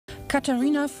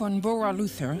Katharina von Bora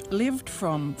Luther lived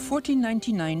from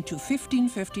 1499 to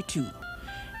 1552.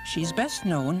 She's best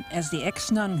known as the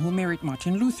ex-nun who married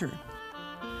Martin Luther.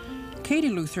 Katie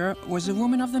Luther was a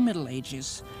woman of the Middle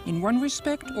Ages, in one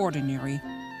respect ordinary,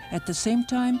 at the same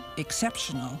time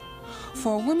exceptional.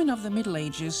 For a woman of the Middle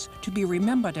Ages to be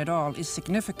remembered at all is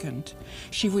significant.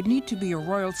 She would need to be a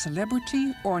royal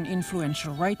celebrity or an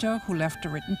influential writer who left a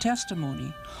written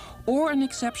testimony, or an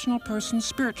exceptional person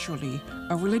spiritually,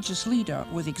 a religious leader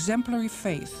with exemplary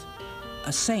faith,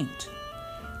 a saint.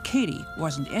 Katie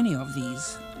wasn't any of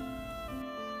these.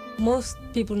 Most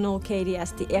people know Katie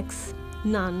as the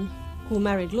ex-nun who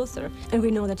married Luther, and we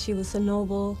know that she was of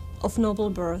noble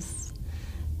birth.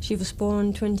 She was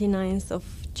born 29th of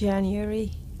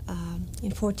January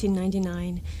in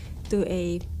 1499 to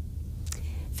a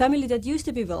family that used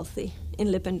to be wealthy in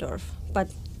Lippendorf,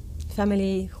 but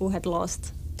family who had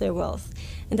lost their wealth.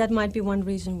 And that might be one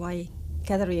reason why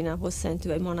Katharina was sent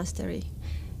to a monastery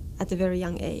at a very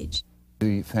young age.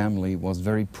 The family was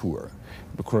very poor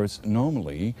because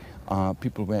normally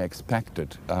people were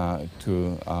expected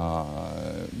to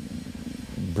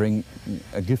bring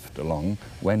a gift along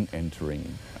when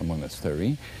entering a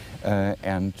monastery,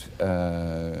 and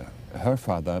her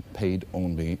father paid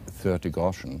only 30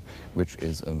 groschen, which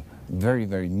is a very,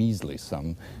 very measly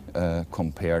sum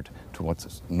compared to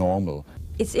what's normal.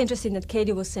 It's interesting that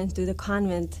Katie was sent to the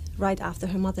convent right after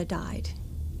her mother died,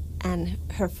 and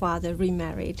her father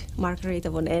remarried Margareta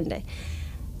von Ende.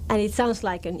 And it sounds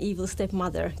like an evil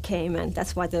stepmother came, and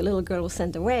that's why the little girl was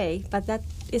sent away, but that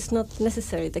is not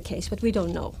necessarily the case, but we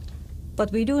don't know.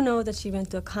 But we do know that she went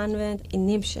to a convent in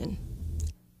Nimschen.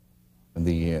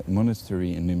 The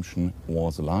monastery in Nimschen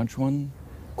was a large one,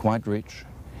 quite rich,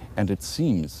 and it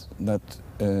seems that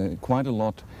quite a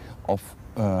lot of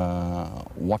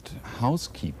what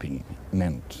housekeeping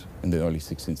meant in the early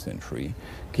 16th century,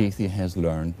 Kathy has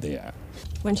learned there.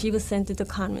 When she was sent to the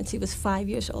convent, she was 5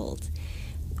 years old.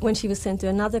 When she was sent to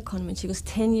another convent, she was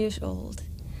 10 years old.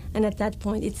 And at that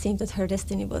point, it seemed that her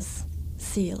destiny was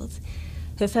sealed.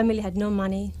 Her family had no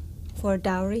money for a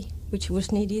dowry, which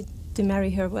was needed to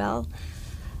marry her well.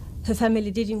 Her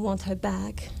family didn't want her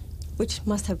back, which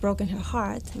must have broken her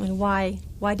heart. I mean,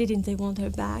 why didn't they want her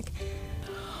back?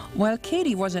 While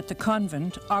Katie was at the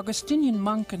convent, Augustinian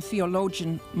monk and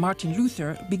theologian Martin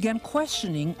Luther began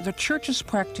questioning the Church's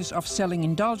practice of selling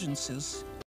indulgences.